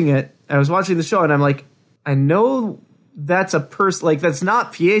watching it. I was watching the show, and I'm like, I know that's a person. Like, that's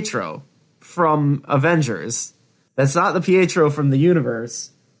not Pietro from Avengers. That's not the Pietro from the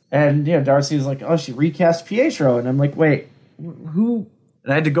universe. And yeah, Darcy was like, oh, she recast Pietro, and I'm like, wait, who?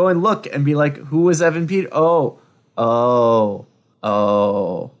 And I had to go and look and be like, who was Evan Peters? Oh.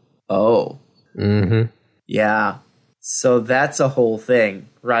 Mm-hmm. Yeah. So that's a whole thing,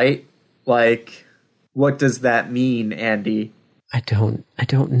 right? Like, what does that mean, Andy? I don't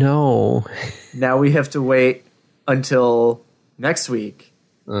know. Now we have to wait until next week.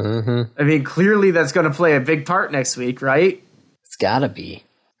 Mm-hmm. I mean, clearly that's going to play a big part next week, right? It's gotta be.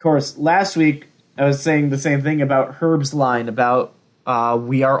 Of course, last week I was saying the same thing about Herb's line about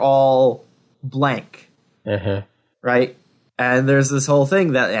we are all blank, right? And there's this whole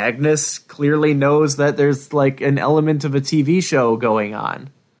thing that Agnes clearly knows that there's like an element of a TV show going on,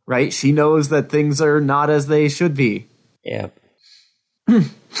 right? She knows that things are not as they should be. Yeah.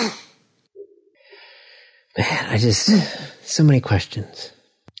 Man, so many questions.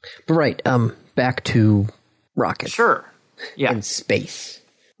 But right, back to rockets. Sure. Yeah. And space.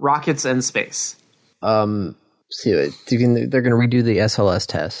 Rockets and space. See, they're going to redo the SLS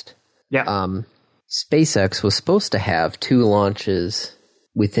test. Yeah. SpaceX was supposed to have 2 launches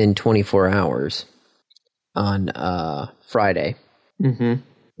within 24 hours on Friday. Mm-hmm.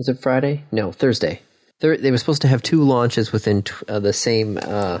 Was it Friday? No, Thursday. They were supposed to have 2 launches within the same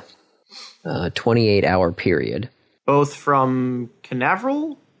 28-hour period. Both from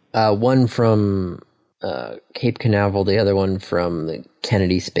Canaveral? One from Cape Canaveral, the other one from the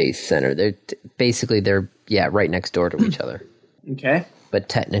Kennedy Space Center. They're right next door to each other. Okay. But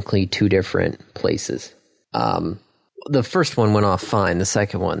technically 2 different places. The first one went off fine. The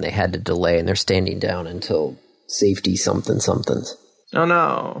second one they had to delay, and they're standing down until safety somethings. Oh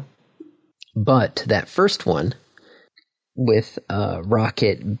no. But that first one with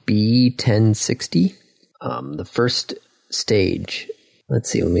rocket B-1060, the first stage,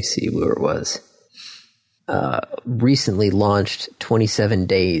 let me see where it was. recently launched 27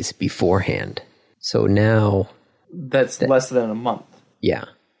 days beforehand. So now... That's less than a month. Yeah.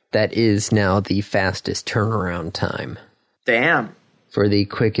 That is now the fastest turnaround time. Damn. For the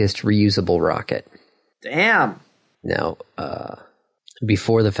quickest reusable rocket. Damn. Now,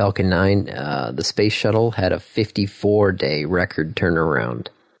 before the Falcon 9, the space shuttle had a 54-day record turnaround.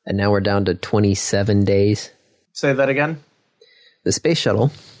 And now we're down to 27 days. Say that again? The space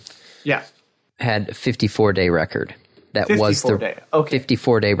shuttle yeah, had a 54-day record. That was the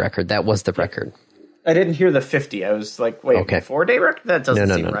 54-day record. That was the record. I didn't hear the 50. I was like, wait, okay. 4-day record? That doesn't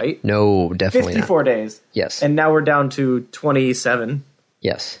seem right. No, definitely 54 not. days. Yes. And now we're down to 27.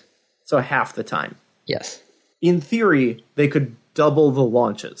 Yes. So half the time. Yes. In theory, they could double the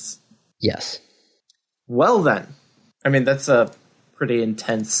launches. Yes. Well then. I mean, that's a pretty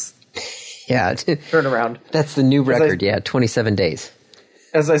intense turnaround. That's the new record, 27 days.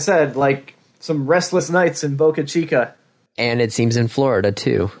 As I said, like some restless nights in Boca Chica. And it seems in Florida,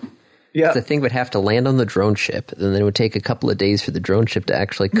 too. Yeah. The thing would have to land on the drone ship, and then it would take a couple of days for the drone ship to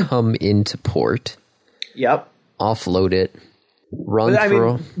actually come into port. Yep. Offload it, run through.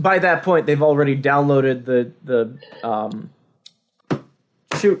 I mean, by that point, they've already downloaded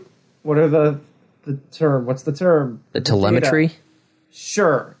shoot. What are the term? What's the term? The telemetry? Data.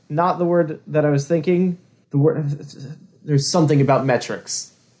 Sure. Not the word that I was thinking. The word. There's something about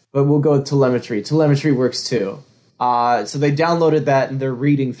metrics, but we'll go with telemetry. Telemetry works too. So they downloaded that and they're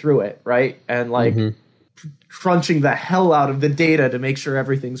reading through it, right? And like crunching the hell out of the data to make sure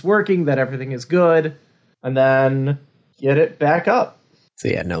everything's working, that everything is good, and then get it back up. So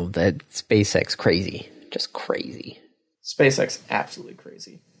that SpaceX crazy. Just crazy. SpaceX absolutely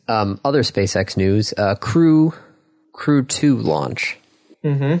crazy. Other SpaceX news, Crew 2 launch.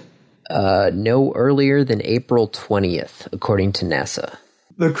 No earlier than April 20th, according to NASA.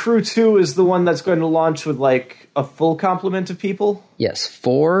 The Crew 2 is the one that's going to launch with, like, a full complement of people? Yes,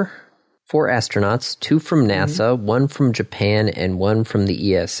 four astronauts, 2 from NASA, 1 from Japan, and 1 from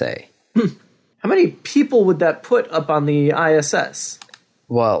the ESA. How many people would that put up on the ISS?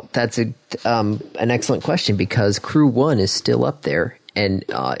 Well, that's an excellent question, because Crew 1 is still up there and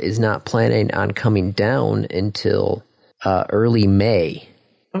is not planning on coming down until early May.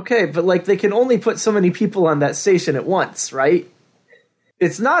 Okay, but, like, they can only put so many people on that station at once, right?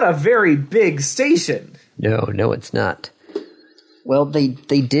 It's not a very big station. No, it's not. Well, they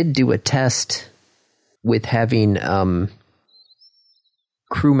did do a test with having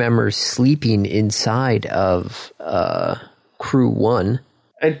crew members sleeping inside of Crew 1.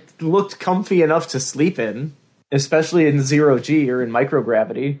 It looked comfy enough to sleep in, especially in zero-G or in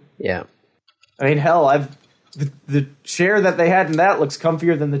microgravity. Yeah. I mean, hell, the chair that they had in that looks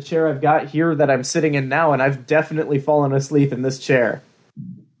comfier than the chair I've got here that I'm sitting in now, and I've definitely fallen asleep in this chair.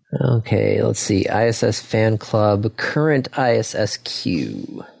 Okay, let's see. ISS Fan Club, current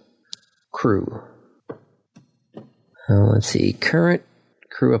ISSQ crew. Let's see. Current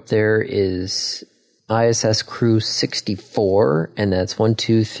crew up there is ISS Crew 64, and that's 1,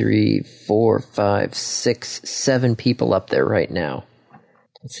 2, 3, 4, 5, 6, 7 people up there right now.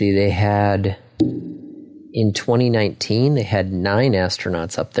 Let's see, they had... In 2019, they had 9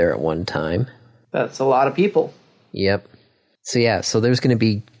 astronauts up there at one time. That's a lot of people. Yep. So there's going to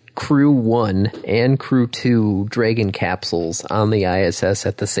be Crew 1 and Crew 2 Dragon capsules on the ISS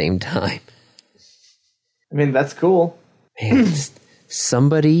at the same time. I mean, that's cool. Man,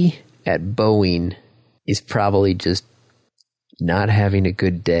 somebody at Boeing is probably just not having a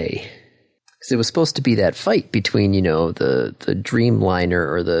good day. Because it was supposed to be that fight between, the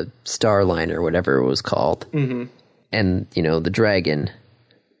Dreamliner or the Starliner, whatever it was called, and, the Dragon.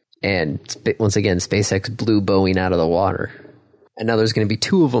 And once again, SpaceX blew Boeing out of the water. And now there's going to be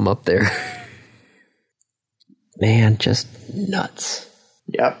 2 of them up there. Man, just nuts.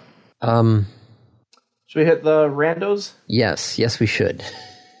 Yep. Should we hit the randos? Yes, we should.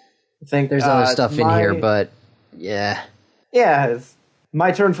 I think there's other stuff in here, but yeah. Yeah, it's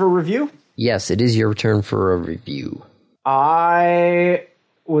my turn for a review? Yes, it is your turn for a review. I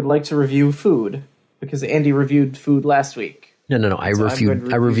would like to review food, because Andy reviewed food last week. No. I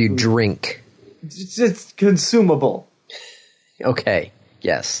reviewed drink. It's consumable. Okay,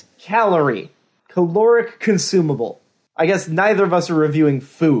 yes. Caloric consumable. I guess neither of us are reviewing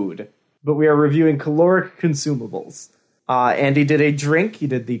food, but we are reviewing caloric consumables. Andy did a drink. He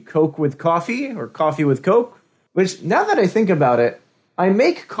did the Coke with coffee, or coffee with Coke, which, now that I think about it, I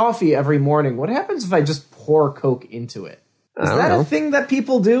make coffee every morning. What happens if I just pour Coke into it? Is that a thing that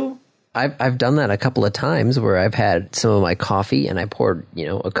people do? I've done that a couple of times where I've had some of my coffee and I poured,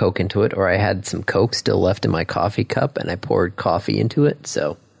 a Coke into it, or I had some Coke still left in my coffee cup and I poured coffee into it.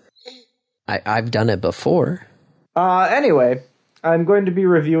 So I've done it before. Anyway, I'm going to be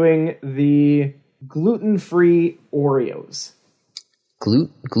reviewing the gluten-free Oreos.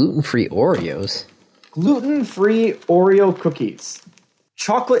 Gluten-free Oreos? Gluten-free Oreo cookies.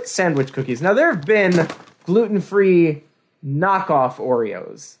 Chocolate sandwich cookies. Now, there have been gluten-free knockoff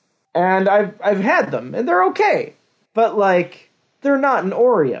Oreos. And I've had them, and they're okay. But, like, they're not an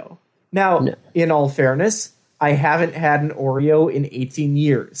Oreo. Now, no. In all fairness, I haven't had an Oreo in 18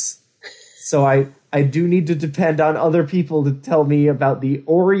 years. So I do need to depend on other people to tell me about the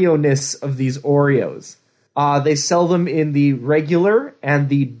Oreo-ness of these Oreos. They sell them in the regular and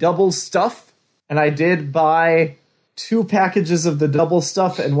the double stuff. And I did buy 2 packages of the double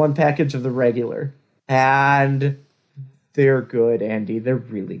stuff and 1 package of the regular. And they're good, Andy. They're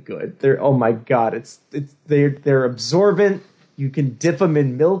really good. Oh my god, they're absorbent. You can dip them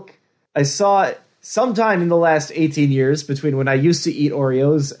in milk. I saw it sometime in the last 18 years between when I used to eat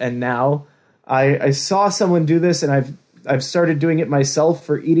Oreos and now. I saw someone do this, and I've started doing it myself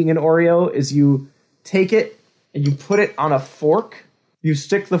for eating an Oreo. Is you take it and you put it on a fork. You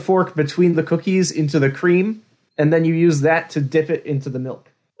stick the fork between the cookies into the cream, and then you use that to dip it into the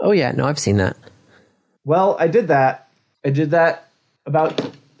milk. Oh yeah, no, I've seen that. Well, I did that. I did that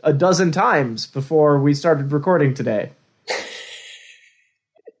about a dozen times before we started recording today.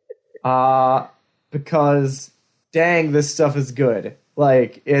 Because dang, this stuff is good.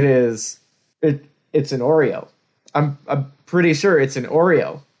 Like, it is. It's an Oreo. I'm pretty sure it's an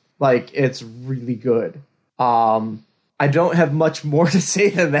Oreo. Like, it's really good. I don't have much more to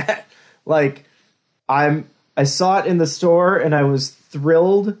say than that. Like, I saw it in the store and I was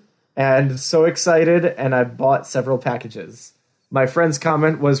thrilled and so excited, and I bought several packages. My friend's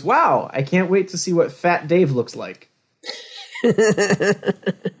comment was, "Wow, I can't wait to see what Fat Dave looks like."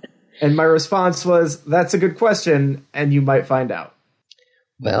 And my response was, "That's a good question, and you might find out."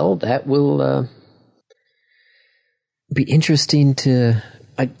 Well, that will be interesting to.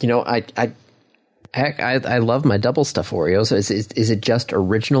 I love my double stuff Oreos. Is it just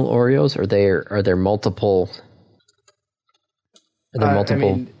original Oreos, or are there multiple? Are there multiple?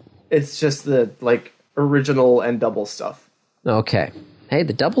 I mean, it's just the original and double stuff. Okay. Hey,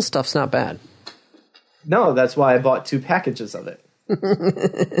 the double stuff's not bad. No, that's why I bought 2 packages of it.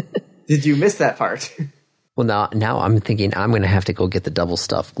 Did you miss that part? Well, now I'm thinking I'm going to have to go get the double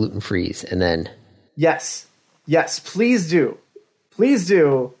stuff gluten-free, and then... Yes, please do. Please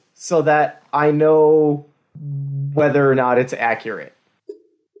do, so that I know whether or not it's accurate.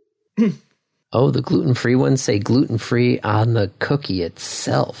 Oh, the gluten-free ones say gluten-free on the cookie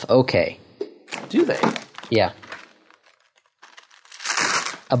itself. Okay. Do they? Yeah.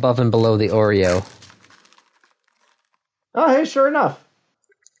 Above and below the Oreo. Oh, hey, sure enough.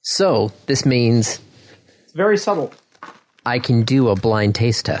 So, this means... It's very subtle. I can do a blind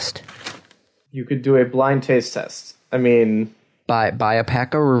taste test. You could do a blind taste test. I mean... Buy a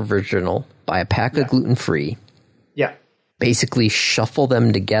pack of original, buy a pack of gluten-free. Yeah. Basically shuffle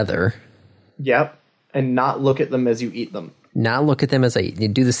them together. Yep. And not look at them as you eat them. Not look at them as you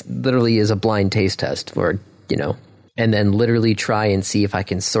do this literally as a blind taste test, or, and then literally try and see if I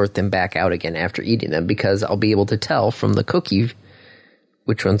can sort them back out again after eating them, because I'll be able to tell from the cookie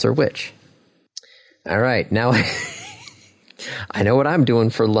which ones are which. All right, now I know what I'm doing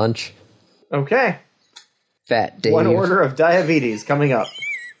for lunch. Okay. Fat Dave. 1 order of diabetes coming up.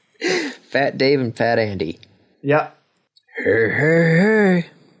 Fat Dave and Fat Andy. Yep. Hey.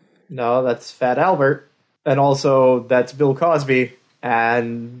 No, that's Fat Albert. And also, that's Bill Cosby.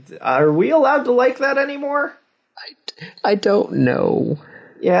 And are we allowed to like that anymore? I don't know.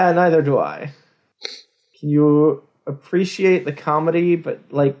 Yeah, neither do I. Can you appreciate the comedy, but,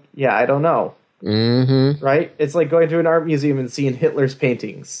 I don't know. Mm-hmm. Right? It's like going to an art museum and seeing Hitler's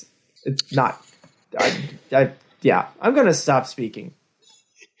paintings. It's not... I'm going to stop speaking.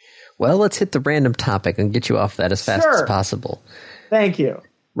 Well, let's hit the random topic and get you off that as fast as possible. Thank you.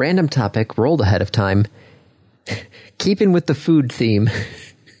 Random topic, rolled ahead of time. Keeping with the food theme.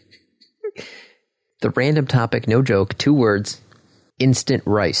 The random topic, no joke, 2 words. Instant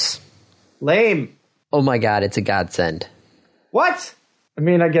rice. Lame. Oh my god, it's a godsend. What? I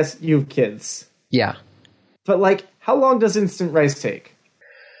mean, I guess you have kids. Yeah. But, how long does instant rice take?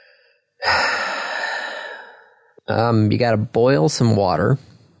 You gotta boil some water.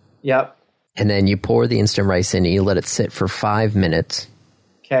 Yep. And then you pour the instant rice in and you let it sit for 5 minutes.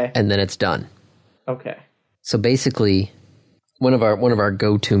 Okay. And then it's done. Okay. So basically, one of our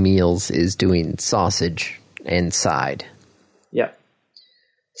go-to meals is doing sausage and side. Yep.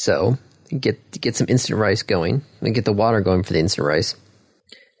 So get some instant rice going, and get the water going for the instant rice.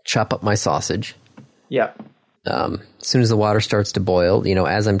 Chop up my sausage. Yep. As soon as the water starts to boil,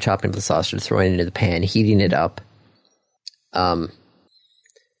 as I'm chopping up the sausage, throwing it into the pan, heating it up. As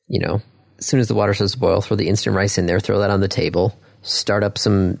soon as the water starts to boil, throw the instant rice in there, throw that on the table, start up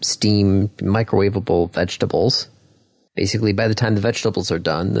some steam microwavable vegetables. Basically, by the time the vegetables are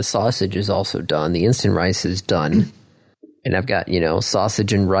done, the sausage is also done, the instant rice is done, and I've got,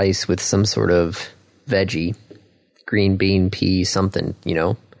 sausage and rice with some sort of veggie, green bean, pea, something,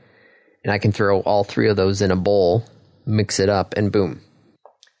 and I can throw all three of those in a bowl, mix it up, and boom.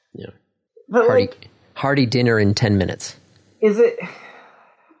 Hearty dinner in 10 minutes. Is it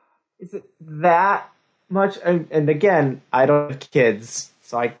that much? And again, I don't have kids,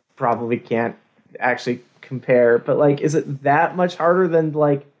 so I probably can't actually compare, but is it that much harder than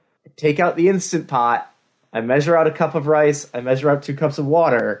take out the Instant Pot, I measure out a cup of rice, I measure out 2 cups of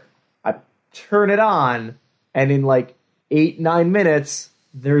water, I turn it on, and in 8-9 minutes,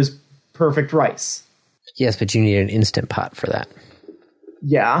 there's perfect rice. Yes, but you need an Instant Pot for that.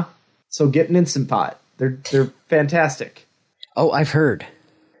 Yeah, so get an Instant Pot. They're fantastic. Oh, I've heard.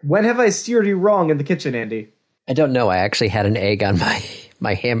 When have I steered you wrong in the kitchen, Andy? I don't know. I actually had an egg on my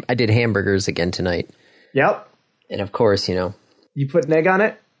ham. I did hamburgers again tonight. Yep. And of course, You put an egg on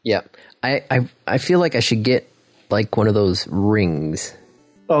it? Yep. I feel like I should get one of those rings.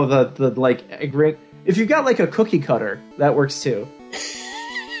 Oh, the egg ring. If you've got a cookie cutter, that works too.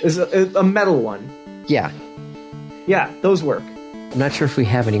 Is a metal one. Yeah. Yeah, those work. I'm not sure if we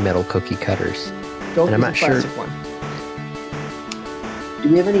have any metal cookie cutters. Don't and I'm not sure. One. Do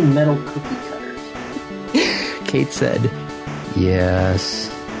we have any metal cookie cutters? Kate said, yes.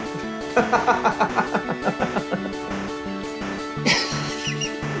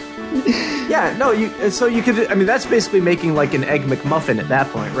 Yeah, no, so you could, that's basically making an Egg McMuffin at that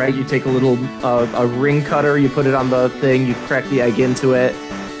point, right? You take a little, a ring cutter, you put it on the thing, you crack the egg into it.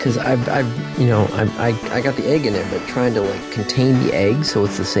 Because I got the egg in there, but trying to contain the egg so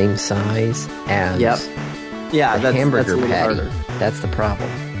it's the same size as the hamburger patty. Harder. That's the problem.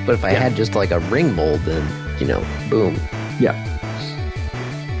 But if I had just a ring mold, then boom. Yeah.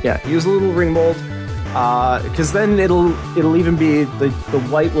 Yeah. Use a little ring mold, because then it'll even be the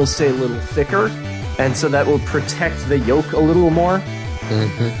white will stay a little thicker, and so that will protect the yolk a little more.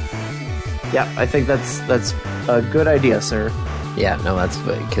 Mm-hmm. Yeah, I think that's a good idea, sir. Yeah, no, that's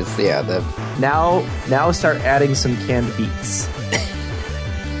because now start adding some canned beets.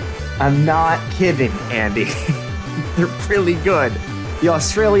 I'm not kidding, Andy. They're really good. The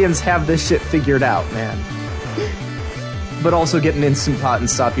Australians have this shit figured out, man. But also get an Instant Pot and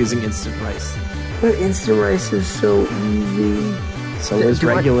stop using instant rice. But instant rice is so easy. So is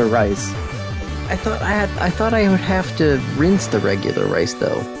regular rice. I thought I would have to rinse the regular rice,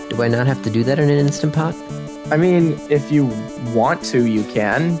 though. Do I not have to do that in an Instant Pot? If you want to, you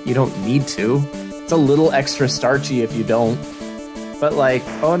can. You don't need to. It's a little extra starchy if you don't. But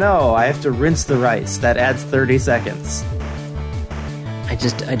oh no, I have to rinse the rice. That adds 30 seconds. I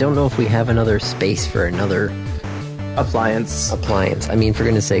don't know if we have another space for another appliance. For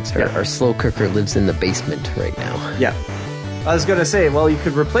goodness sakes, our slow cooker lives in the basement right now. Yeah. I was going to say, well, you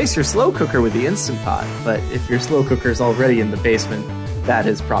could replace your slow cooker with the Instant Pot, but if your slow cooker is already in the basement, that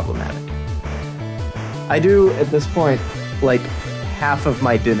is problematic. I do, at this point, half of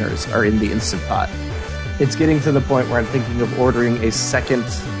my dinners are in the Instant Pot. It's getting to the point where I'm thinking of ordering a second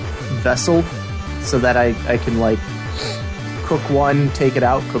vessel so that I can, cook one, take it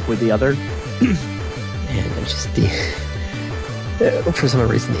out, cook with the other. And just for some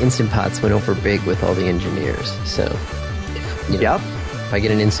reason, the Instant Pots went over big with all the engineers. So, if I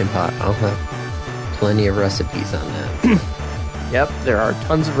get an Instant Pot, I'll have plenty of recipes on that. Yep, there are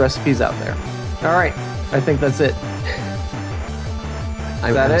tons of recipes out there. All right, I think that's it.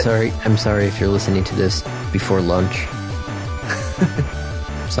 I'm sorry if you're listening to this before lunch.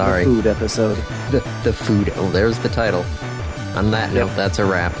 Sorry. The food episode. The food. Oh, there's the title. On that note, that's a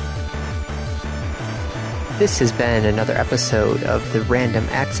wrap. This has been another episode of the Random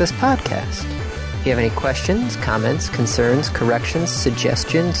Access Podcast. If you have any questions, comments, concerns, corrections,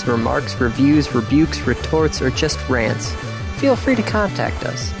 suggestions, remarks, reviews, rebukes, retorts, or just rants, feel free to contact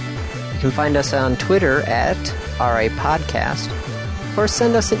us. You can find us on Twitter at RAPodcast, or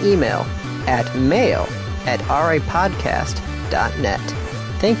send us an email at mail@rapodcast.net.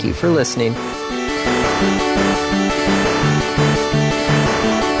 Thank you for listening.